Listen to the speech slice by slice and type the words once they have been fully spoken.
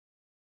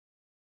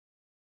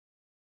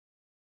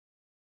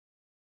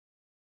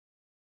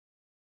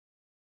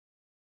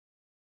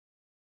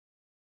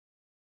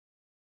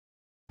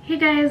Hey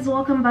guys,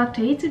 welcome back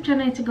to our YouTube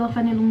channel. It's your girl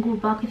Fanny Lungu,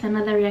 back with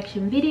another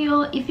reaction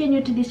video. If you're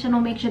new to this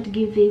channel, make sure to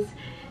give this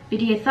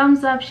video a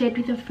thumbs up, share it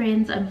with your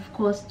friends, and of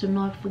course do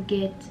not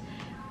forget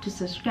to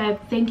subscribe.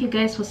 Thank you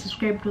guys for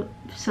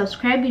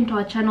subscribing to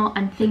our channel,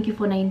 and thank you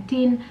for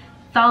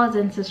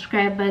 19,000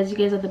 subscribers. You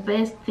guys are the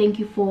best. Thank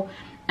you for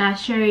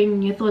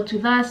sharing your thoughts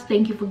with us.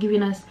 Thank you for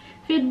giving us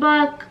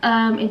feedback,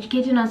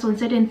 educating us on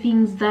certain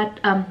things that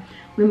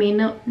we may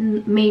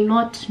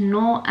not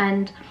know,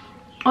 and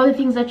all the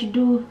things that you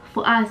do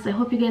for us. I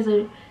hope you guys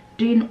are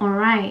doing all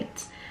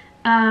right.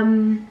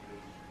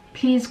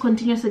 Please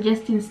continue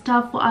suggesting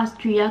stuff for us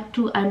to react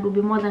to, and we'll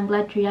be more than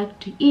glad to react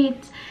to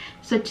it.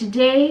 So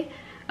today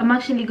I'm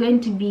actually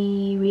going to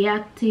be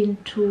reacting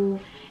to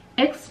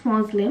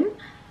ex-Muslim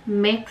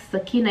makes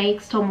Zakir Naik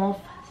storm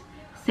off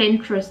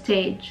central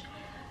stage.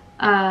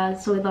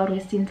 So without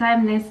wasting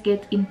time, let's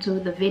get into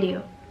the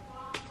video.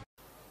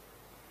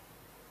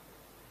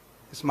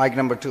 It's mic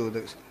number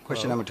 2,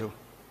 question number 2.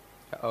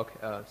 Okay,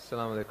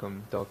 Assalamu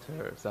alaikum,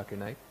 Dr. Zakir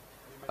Naik.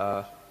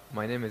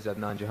 My name is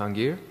Adnan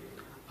Jahangir.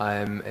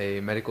 I'm a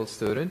medical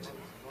student,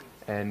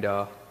 and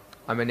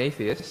I'm an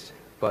atheist,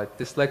 but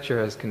this lecture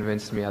has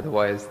convinced me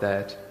otherwise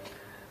that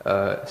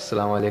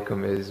Assalamu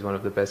alaikum is one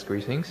of the best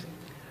greetings.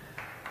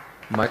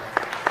 My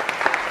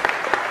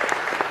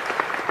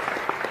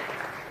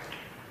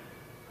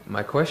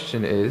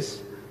question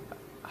is,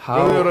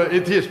 how... Whether you're an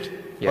atheist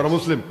or a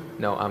Muslim?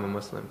 No, I'm a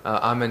Muslim.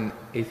 I'm an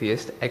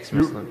atheist,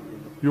 ex-Muslim.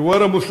 You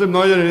were a Muslim,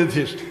 now you're an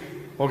atheist.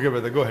 Okay,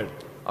 brother, go ahead.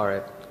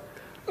 Alright.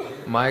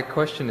 My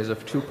question is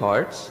of 2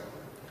 parts.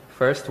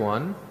 First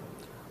one,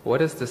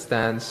 what is the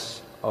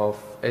stance of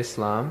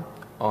Islam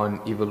on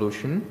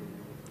evolution?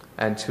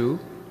 And 2,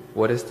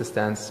 what is the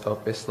stance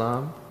of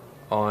Islam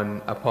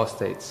on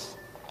apostates?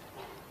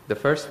 The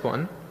first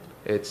one,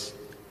 it's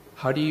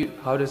how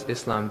does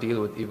Islam deal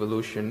with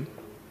evolution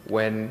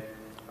when,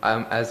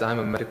 as I'm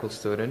a medical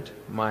student,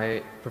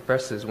 my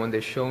professors, when they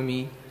show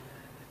me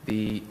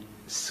the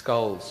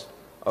skulls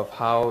of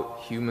how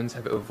humans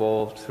have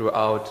evolved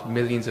throughout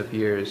millions of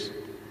years,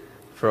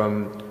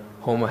 from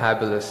Homo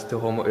habilis to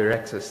Homo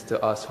erectus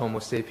to us Homo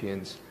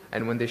sapiens,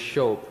 and when they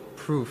show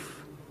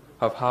proof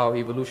of how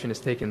evolution has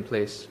taken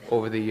place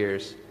over the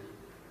years,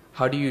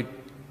 how do you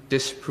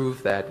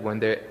disprove that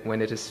when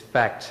it is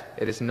fact?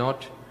 It is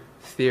not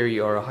theory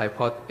or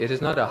it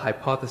is not a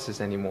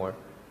hypothesis anymore.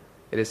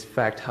 It is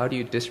fact. How do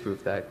you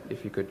disprove that,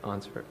 if you could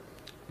answer?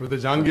 Brother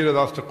Jahangir has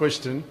asked a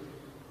question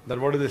that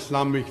what is the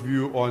Islamic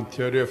view on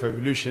theory of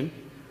evolution?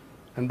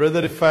 And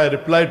brother, if I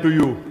reply to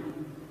you,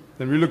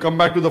 then will you come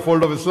back to the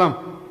fold of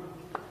Islam?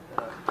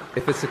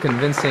 If it's a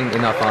convincing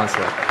enough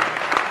answer.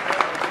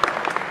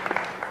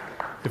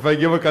 If I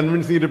give a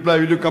convincing reply,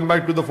 will you come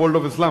back to the fold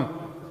of Islam?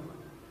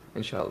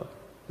 Inshallah.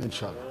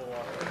 Inshallah.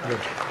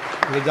 Good.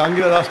 Brother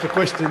Jahangir has asked a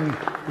question.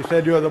 He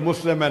said you are the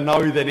Muslim and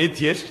now he's an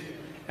atheist.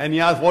 And he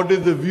asked, what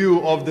is the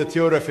view of the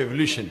theory of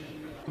evolution?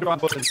 It's not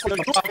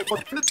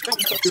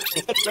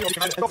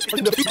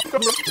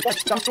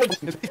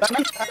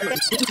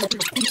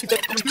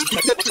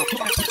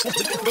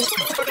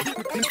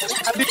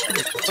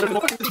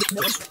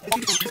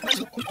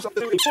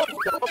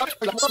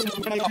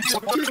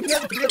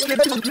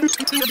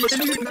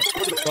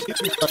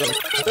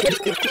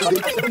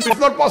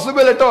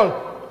possible at all.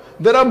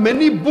 There are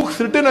many books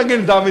written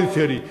against Darwin's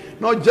theory.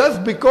 Now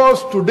just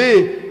because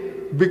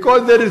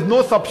there is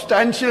no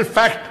substantial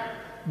fact,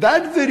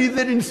 that's the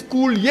reason in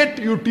school yet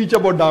you teach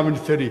about Darwin's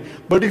theory.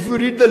 But if you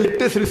read the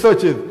latest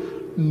researches,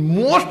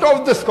 most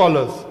of the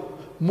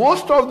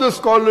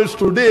scholars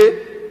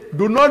today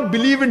do not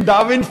believe in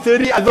Darwin's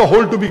theory as a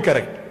whole to be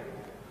correct.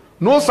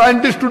 No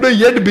scientist today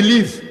yet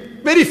believes.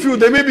 Very few,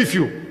 there may be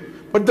few.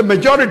 But the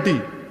majority,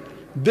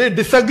 they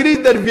disagree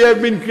that we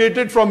have been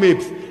created from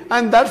apes.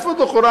 And that's what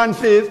the Quran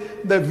says,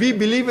 that we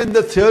believe in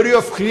the theory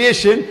of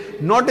creation,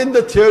 not in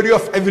the theory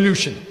of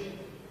evolution.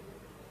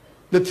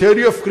 The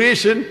theory of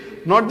creation,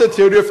 not the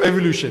theory of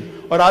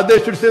evolution. Or rather, I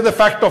should say the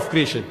fact of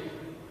creation.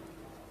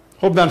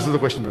 Hope that answers the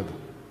question, brother.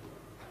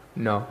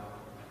 No.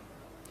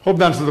 Hope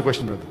that answers the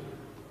question, brother.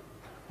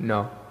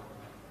 No.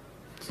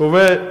 So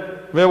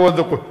where was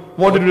the question?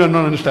 What did you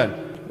not understand?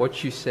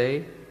 What you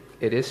say,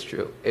 it is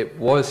true. It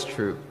was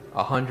true.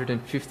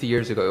 150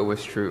 years ago it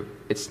was true.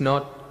 It's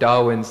not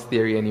Darwin's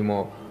theory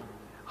anymore.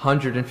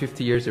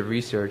 150 years of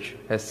research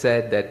has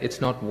said that it's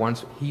not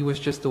once. He was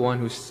just the one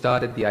who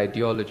started the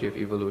ideology of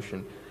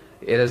evolution.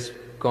 It has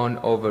gone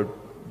over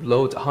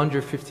loads,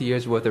 150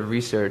 years worth of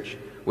research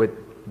with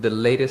the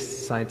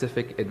latest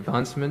scientific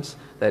advancements,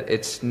 that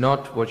it's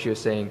not what you're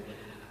saying.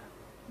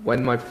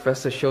 When my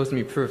professor shows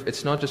me proof,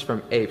 it's not just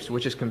from apes,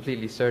 which is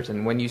completely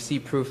certain. When you see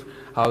proof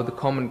how the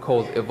common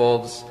cold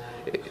evolves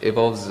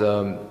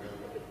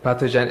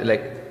pathogen,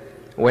 like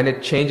when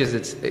it changes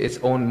its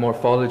own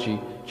morphology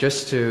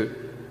just to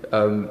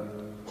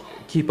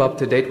keep up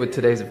to date with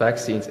today's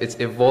vaccines, it's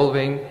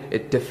evolving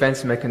its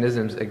defense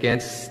mechanisms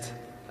against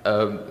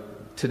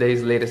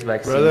today's latest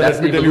vaccine. Brother, that's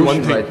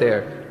evolution right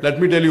there. Let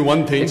me tell you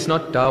one thing. It's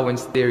not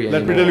Darwin's theory anymore.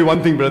 Let me tell you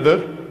one thing,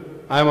 brother.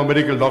 I am a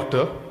medical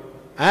doctor,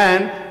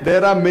 and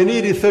there are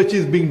many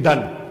researches being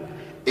done.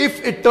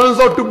 If it turns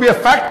out to be a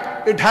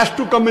fact, it has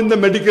to come in the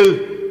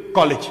medical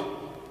college.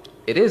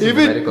 It is in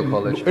the medical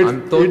college.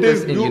 I'm taught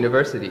this in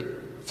university.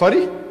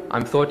 Sorry?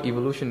 I'm taught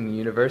evolution in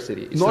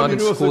university. It's not in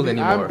school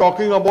anymore. I'm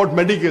talking about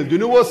medical.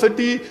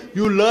 University,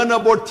 you learn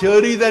about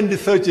theories and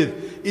researches.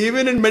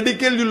 Even in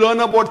medical, you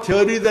learn about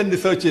theories and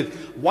researches.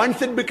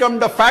 Once it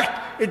becomes the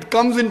fact, it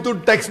comes into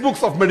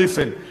textbooks of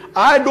medicine.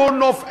 I don't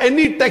know of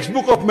any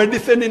textbook of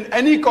medicine in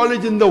any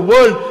college in the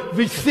world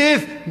which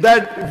says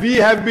that we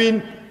have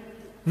been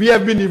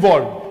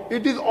evolved.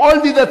 It is all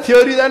these are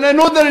theories, and I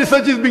know the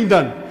research is being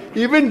done.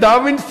 Even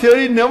Darwin's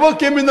theory never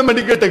came in the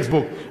medical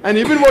textbook. And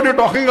even what you're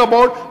talking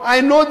about, I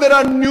know there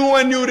are new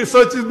and new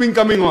researches being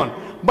coming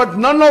on. But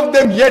none of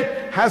them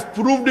yet has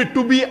proved it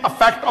to be a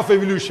fact of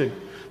evolution.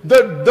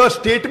 The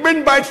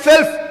statement by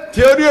itself,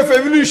 theory of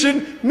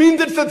evolution,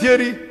 means it's a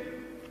theory.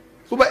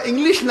 So by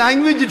English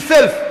language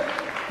itself,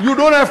 you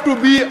don't have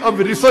to be a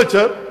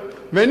researcher.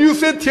 When you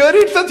say theory,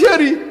 it's a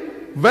theory.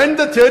 When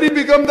the theory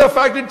becomes a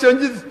fact, it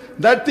changes,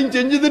 that thing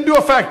changes into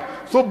a fact.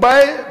 So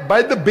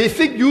by the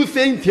basic you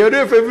saying theory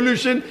of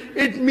evolution,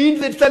 it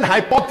means it's an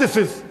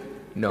hypothesis.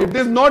 No. It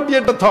is not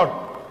yet a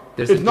thought.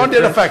 It's not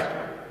yet a fact.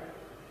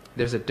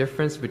 There's a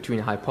difference between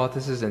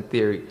hypothesis and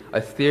theory.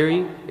 A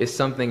theory is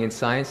something in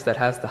science that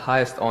has the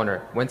highest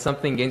honor. When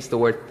something gains the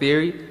word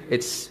theory,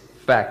 it's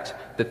fact.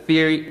 The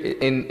theory,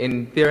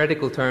 in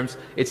theoretical terms,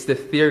 it's the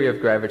theory of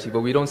gravity,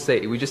 but we don't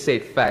say it, we just say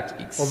it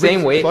fact.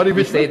 Same way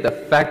we say the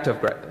fact of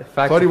gravity.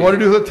 Sorry, what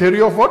did you say?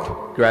 Theory of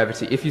what?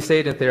 Gravity. If you say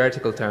it in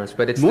theoretical terms,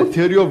 but it's no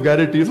theory of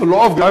gravity. It's a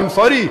law of gravity. I'm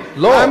sorry.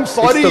 I'm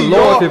sorry. It's the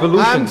law of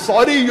evolution. I'm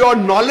sorry. Your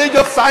knowledge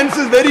of science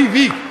is very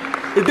weak.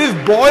 It is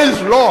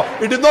Boyle's law.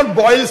 It is not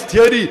Boyle's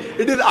theory.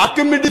 It is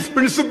Archimedes'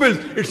 principles.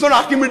 It's not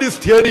Archimedes'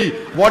 theory.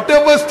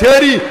 Whatever's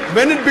theory,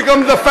 when it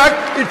becomes a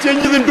fact, it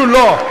changes into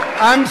law.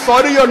 I'm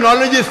sorry, your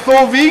knowledge is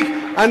so weak,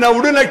 and I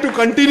wouldn't like to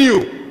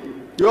continue.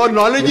 Your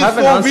knowledge is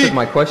so weak.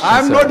 My question,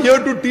 I'm sir. not here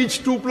to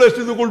teach 2 +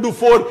 2 =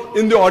 4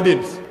 in the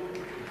audience.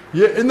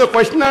 In the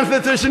question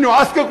answer session, you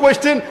ask a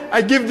question,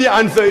 I give the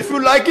answer. If you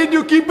like it,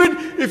 you keep it.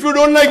 If you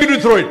don't like it, you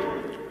throw it.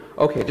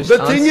 Okay, just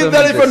the thing is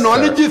that if your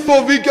knowledge is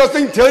so weak, you're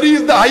saying theory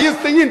is the highest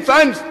thing in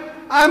science.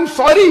 I'm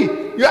sorry,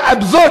 you're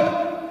absurd.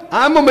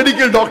 I'm a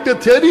medical doctor.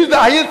 Theory is the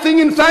highest thing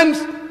in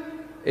science.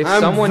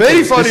 I'm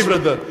very sorry,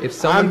 brother. If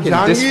someone I'm can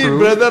Jahangir, disprove,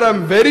 brother,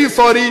 I'm very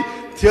sorry.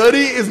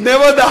 Theory is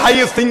never the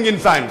highest thing in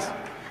science.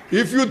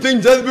 If you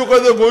think just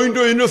because they're going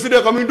to university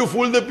are coming to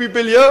fool the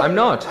people here, I'm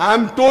not.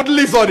 I'm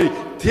totally sorry.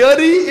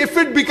 Theory, if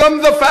it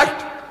becomes a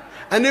fact,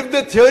 and if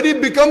the theory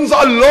becomes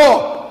a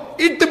law,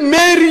 it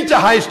may reach a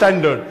high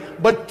standard.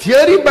 But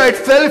theory by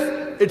itself,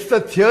 it's a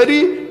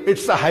theory,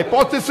 it's a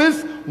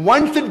hypothesis.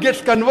 Once it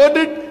gets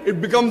converted,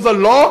 it becomes a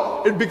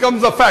law, it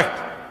becomes a fact.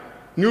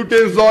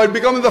 Newton's law, it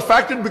becomes a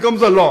fact, it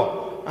becomes a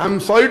law.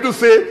 I'm sorry to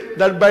say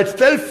that by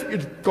itself,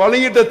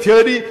 calling it a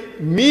theory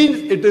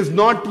means it is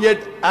not yet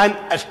an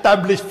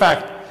established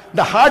fact.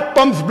 The heart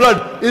pumps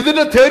blood. Is it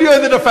a theory or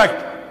is it a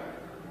fact?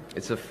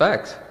 It's a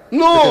fact.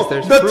 No,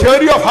 the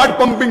theory of heart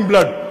pumping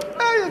blood.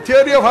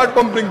 Theory of heart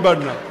pumping blood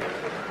now.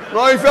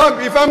 Now,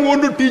 if I'm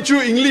going to teach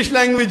you English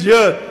language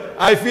here,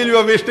 I feel you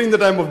are wasting the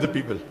time of the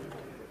people.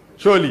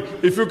 Surely,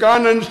 if you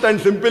can't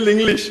understand simple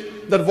English,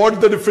 that what's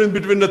the difference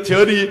between the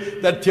theory,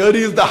 that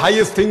theory is the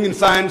highest thing in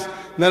science,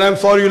 then I'm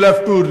sorry, you'll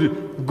have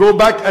to go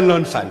back and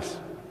learn science.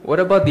 What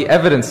about the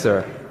evidence,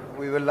 sir?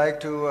 We would like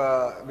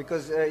to,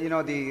 because,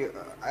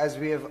 as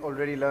we have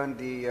already learned,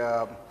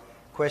 the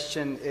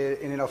question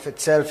in and of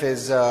itself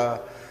is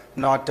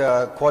not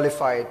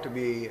qualified to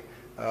be,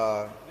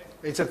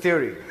 it's a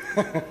theory.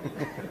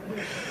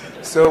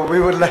 So we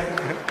would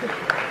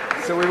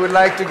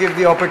like to give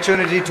the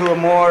opportunity to a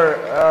more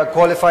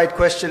qualified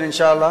question,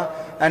 inshallah.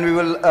 And we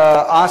will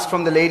ask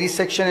from the ladies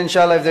section,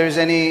 inshallah, if there is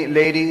any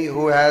lady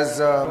who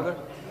has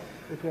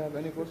if you have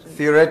any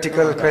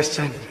theoretical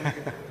question.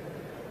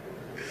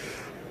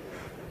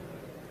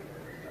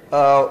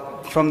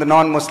 From the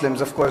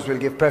non-Muslims, of course, we'll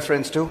give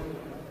preference to.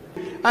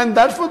 And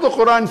that's what the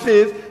Quran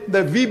says,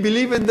 that we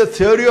believe in the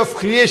theory of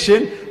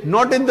creation,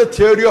 not in the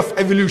theory of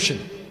evolution.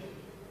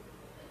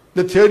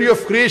 The theory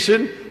of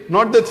creation,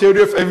 not the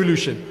theory of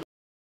evolution.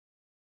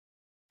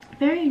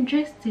 Very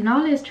interesting. I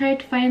always try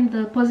to find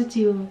the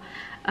positive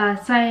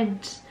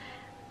side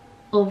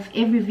of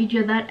every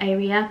video that I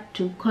react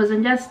to, because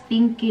I'm just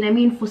thinking, I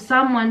mean, for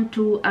someone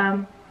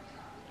to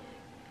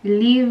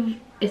leave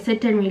a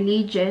certain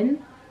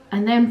religion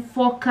and then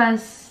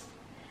focus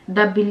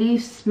the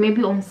beliefs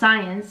maybe on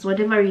science,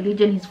 whatever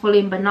religion he's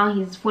following, but now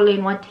he's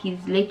following what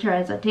his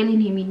lecturers are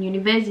telling him in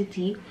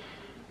university.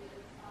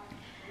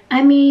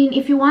 I mean,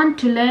 if you want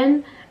to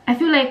learn, I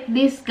feel like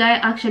this guy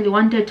actually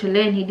wanted to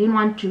learn. He didn't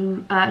want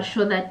to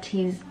show that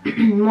he's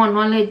more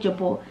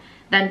knowledgeable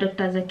than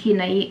Dr. Zakir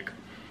Naik.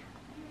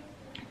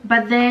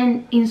 But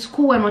then in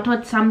school, when we're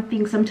taught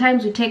something,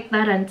 sometimes we take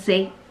that and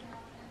say,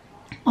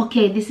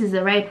 okay, this is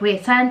the right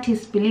way.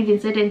 Scientists believe in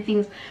certain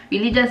things,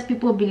 religious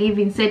people believe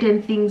in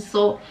certain things,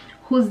 so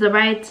who's the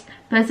right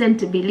person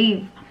to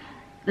believe?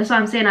 That's why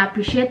I'm saying I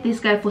appreciate this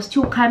guy for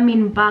still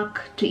coming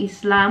back to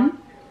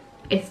Islam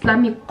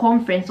Islamic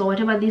conference or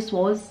whatever this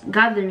was,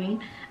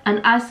 gathering, and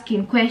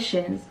asking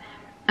questions.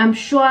 I'm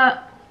sure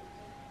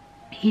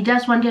he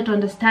just wanted to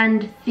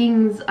understand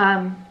things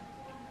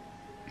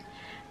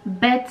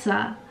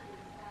better.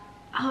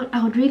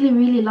 I would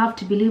really love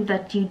to believe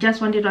that he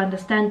just wanted to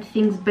understand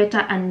things better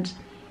and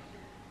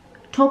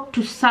talk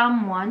to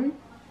someone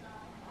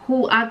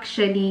who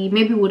actually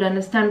maybe would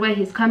understand where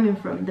he's coming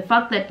from. The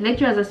fact that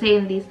lecturers are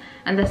saying this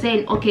and they're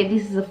saying, okay,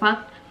 this is a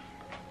fact.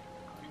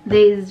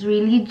 There's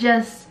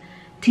religious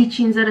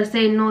teachings that are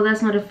saying, no,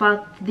 that's not a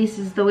fact, this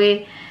is the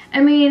way.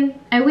 I mean,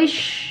 I really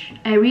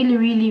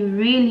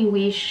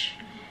wish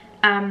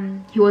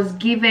he was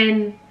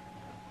given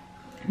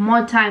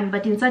more time,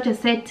 but in such a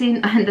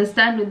setting, I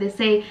understand when they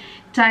say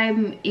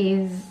time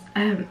is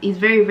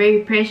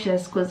very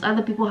precious, because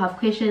other people have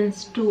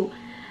questions too.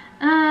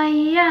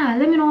 Yeah,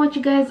 let me know what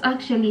you guys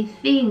actually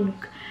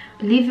think.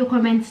 Leave your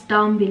comments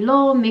down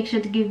below. Make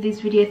sure to give this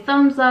video a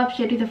thumbs up,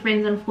 share it with your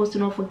friends, and of course do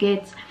not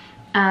forget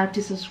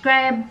to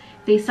subscribe.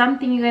 If there's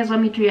something you guys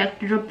want me to react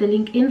to, drop the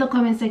link in the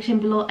comment section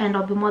below and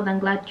I'll be more than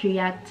glad to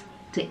react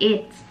to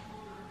it.